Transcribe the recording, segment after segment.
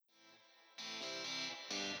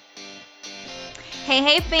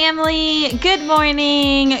Hey family, good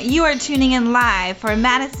morning. You are tuning in live for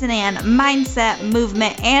Madison Ann Mindset,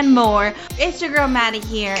 Movement, and more. It's your girl Maddie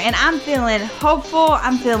here, and I'm feeling hopeful,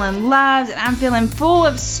 I'm feeling loved, and I'm feeling full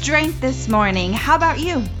of strength this morning. How about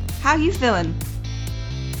you? How you feeling?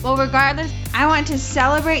 Well, regardless, I want to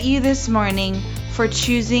celebrate you this morning for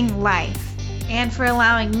choosing life and for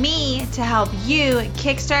allowing me to help you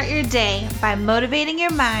kickstart your day by motivating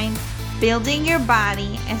your mind, building your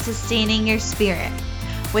body, and sustaining your spirit.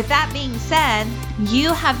 With that being said,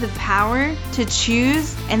 you have the power to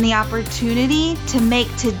choose and the opportunity to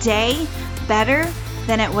make today better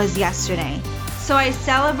than it was yesterday. So I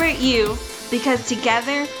celebrate you because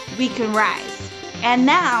together we can rise. And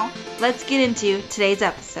now, let's get into today's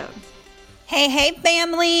episode. Hey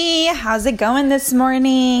family, how's it going this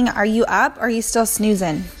morning? Are you up or are you still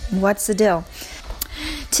snoozing? What's the deal?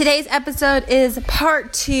 Today's episode is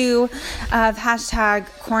part 2 of hashtag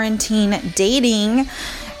quarantine dating.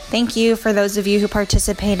 Thank you for those of you who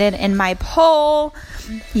participated in my poll.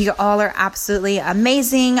 You all are absolutely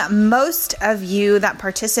amazing. Most of you that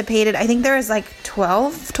participated, I think there was like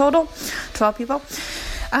 12 total, 12 people.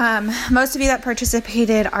 Most of you that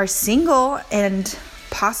participated are single and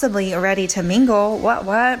possibly ready to mingle.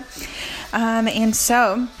 What? And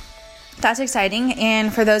so that's exciting.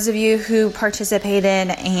 And for those of you who participated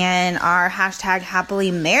and are hashtag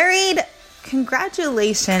happily married,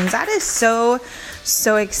 congratulations. That is so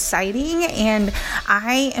exciting. And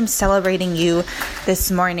I am celebrating you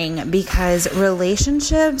this morning because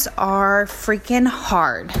relationships are freaking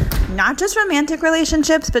hard. Not just romantic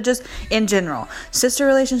relationships, but just in general. Sister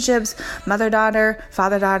relationships, mother-daughter,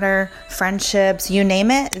 father-daughter, friendships, you name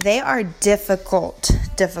it. They are difficult.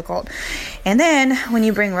 And then when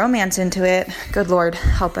you bring romance into it, good Lord,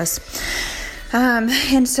 help us.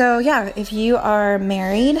 And so, yeah, if you are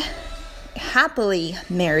married, happily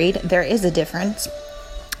married, there is a difference,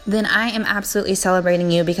 then I am absolutely celebrating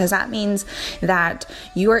you because that means that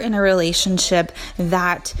you are in a relationship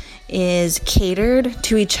that is catered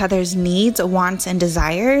to each other's needs, wants, and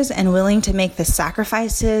desires, and willing to make the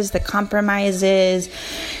sacrifices, the compromises,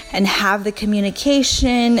 and have the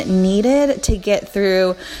communication needed to get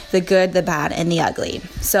through the good, the bad, and the ugly.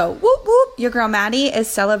 So, whoop, whoop, your girl Maddie is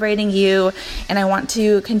celebrating you, and I want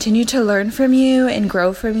to continue to learn from you and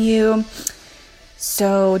grow from you.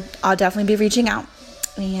 So I'll definitely be reaching out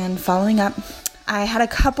and following up. I had a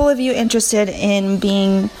couple of you interested in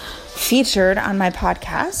being featured on my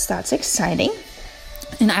podcast. That's exciting.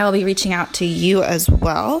 And I will be reaching out to you as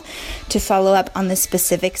well to follow up on the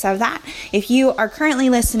specifics of that. If you are currently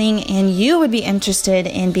listening and you would be interested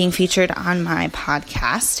in being featured on my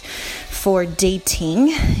podcast for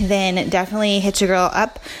dating, then definitely hit your girl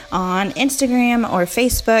up on Instagram or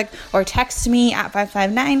Facebook or text me at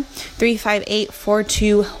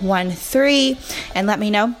 559-358-4213 and let me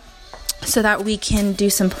know so that we can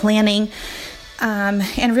do some planning.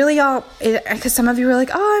 And really y'all, because some of you were like,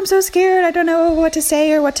 oh, I'm so scared. I don't know what to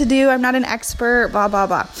say or what to do. I'm not an expert, blah, blah,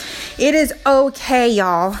 blah. It is okay,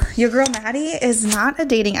 y'all. Your girl Maddie is not a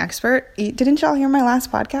dating expert. Didn't y'all hear my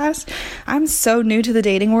last podcast? I'm so new to the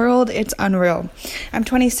dating world. It's unreal. I'm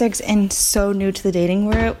 26 and so new to the dating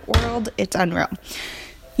world. It's unreal.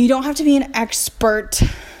 You don't have to be an expert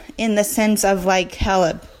in the sense of like, hell,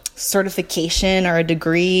 a certification or a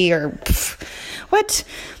degree or what?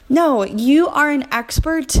 No, you are an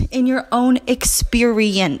expert in your own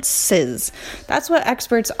experiences. That's what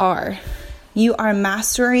experts are. You are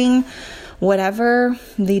mastering whatever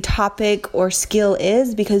the topic or skill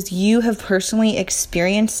is because you have personally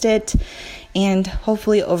experienced it and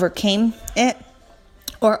hopefully overcame it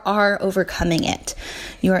or are overcoming it.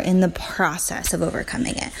 You are in the process of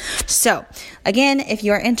overcoming it. So, again, if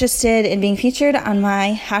you are interested in being featured on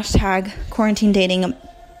my hashtag quarantine dating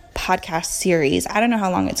podcast series. I don't know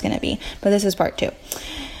how long it's going to be, but this is part 2.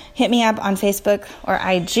 Hit me up on Facebook or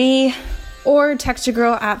IG or text your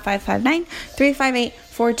girl at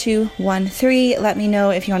 559-358-4213. Let me know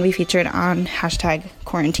if you want to be featured on hashtag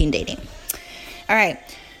quarantine dating. All right.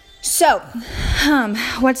 So,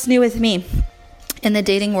 what's new with me in the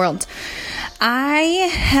dating world? I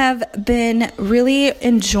have been really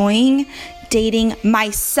enjoying dating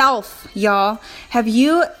myself, y'all. Have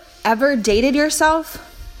you ever dated yourself?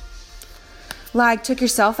 Like took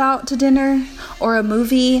yourself out to dinner or a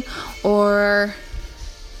movie or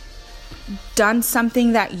done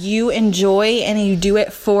something that you enjoy and you do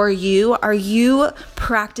it for you? Are you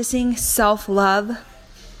practicing self-love,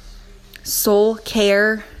 soul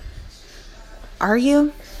care? Are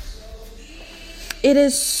you? It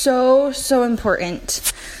is so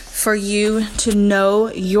important for you to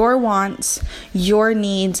know your wants, your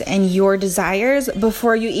needs, and your desires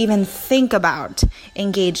before you even think about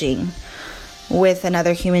engaging with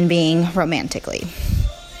another human being romantically.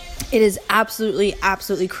 It is absolutely,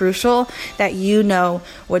 absolutely crucial that you know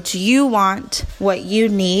what you want, what you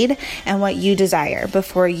need, and what you desire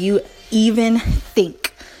before you even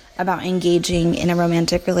think about engaging in a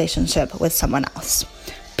romantic relationship with someone else.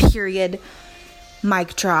 Period.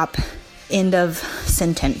 Mic drop. End of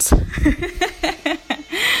sentence.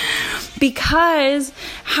 Because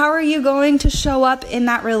how are you going to show up in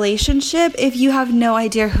that relationship if you have no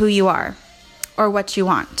idea who you are, or what you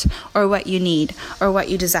want, or what you need, or what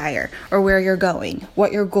you desire, or where you're going,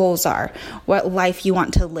 what your goals are, what life you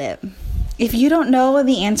want to live? If you don't know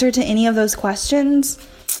the answer to any of those questions,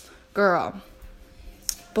 girl,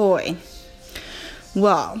 boy,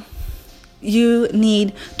 well, you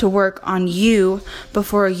need to work on you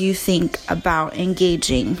before you think about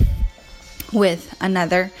engaging with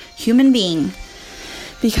another human being.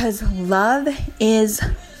 Because love is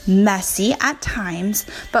messy at times,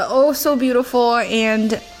 but oh so beautiful,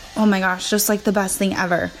 and oh my gosh, just like the best thing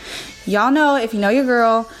ever. Y'all know, if you know your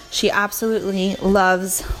girl, she absolutely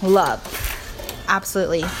loves love.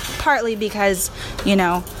 Absolutely. Partly because,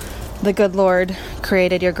 the good Lord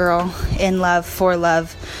created your girl in love, for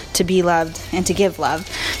love, to be loved, and to give love.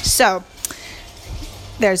 So,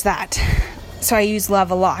 there's that. So I use love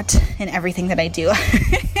a lot in everything that I do.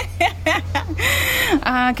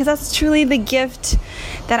 Because that's truly the gift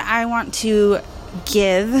that I want to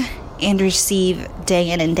give and receive day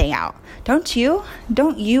in and day out. Don't you?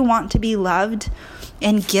 Don't you want to be loved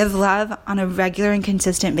and give love on a regular and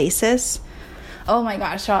consistent basis? Oh my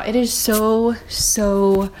gosh, y'all, it is so,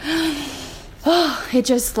 it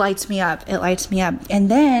just lights me up. It lights me up. And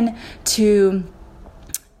then to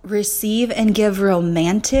receive and give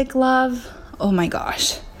romantic love, oh my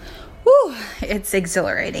gosh. Woo, it's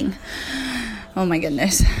exhilarating. Oh my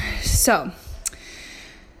goodness. So,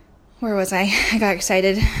 where was I? I got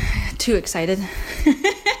excited. Too excited.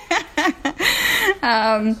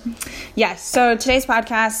 Yes, so today's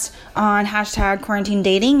podcast on #quarantine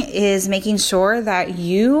dating is making sure that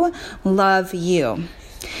you love you.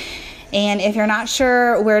 And if you're not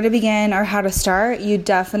sure where to begin or how to start, you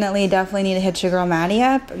definitely need to hit your girl Maddie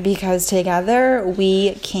up, because together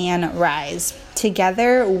we can rise.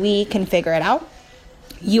 Together we can figure it out.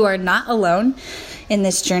 You are not alone in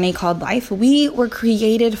this journey called life. We were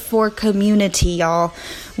created for community, y'all.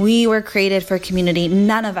 We were created for community.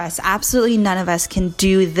 None of us, absolutely none of us, can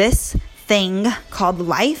do this thing called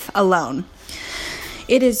life alone.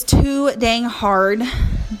 It is too dang hard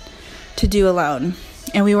to do alone.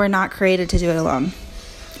 And we were not created to do it alone.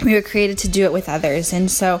 We were created to do it with others. And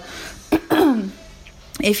so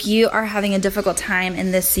if you are having a difficult time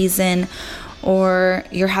in this season, or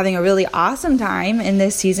you're having a really awesome time in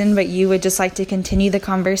this season, but you would just like to continue the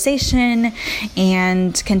conversation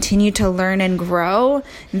and continue to learn and grow,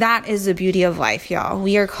 that is the beauty of life, y'all.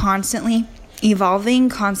 We are constantly evolving,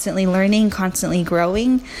 constantly learning, constantly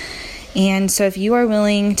growing. And so if you are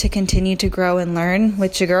willing to continue to grow and learn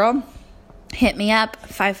with your girl, hit me up,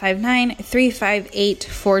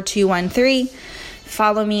 559-358-4213.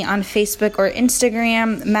 Follow me on Facebook or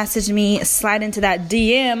Instagram. Message me, slide into that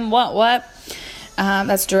DM. What?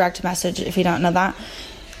 That's direct message if you don't know that.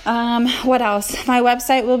 What else? My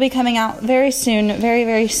website will be coming out very soon, very,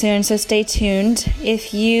 very soon. So stay tuned.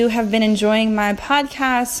 If you have been enjoying my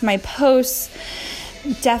podcasts, my posts,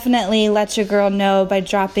 definitely let your girl know by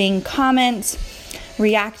dropping comments,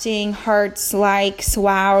 reacting, hearts, likes,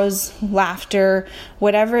 wows, laughter,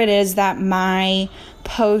 whatever it is that my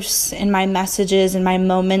posts and my messages and my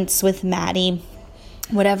moments with Maddie,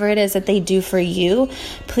 whatever it is that they do for you,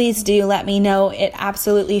 please do let me know. It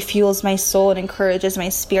absolutely fuels my soul and encourages my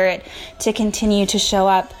spirit to continue to show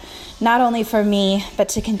up, not only for me, but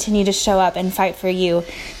to continue to show up and fight for you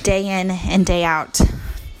day in and day out,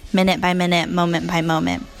 minute by minute, moment by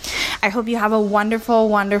moment. I hope you have a wonderful,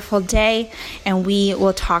 wonderful day, and we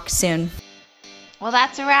will talk soon. Well,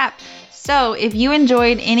 that's a wrap. So if you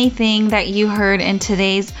enjoyed anything that you heard in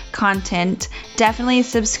today's content, definitely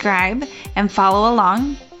subscribe and follow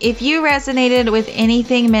along. If you resonated with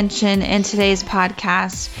anything mentioned in today's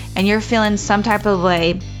podcast and you're feeling some type of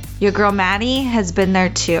way, your girl Maddie has been there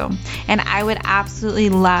too. And I would absolutely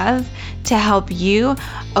love to help you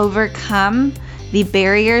overcome the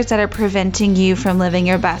barriers that are preventing you from living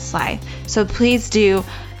your best life. So please do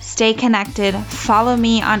stay connected. Follow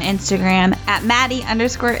me on Instagram at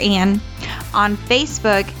Maddie_Ann, on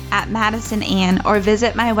Facebook at Madison Ann, or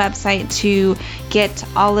visit my website to get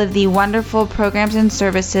all of the wonderful programs and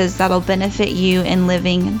services that'll benefit you in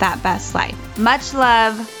living that best life. Much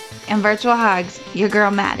love. and virtual hugs, your girl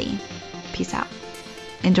Maddie. Peace out.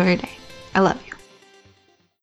 Enjoy your day. I love you.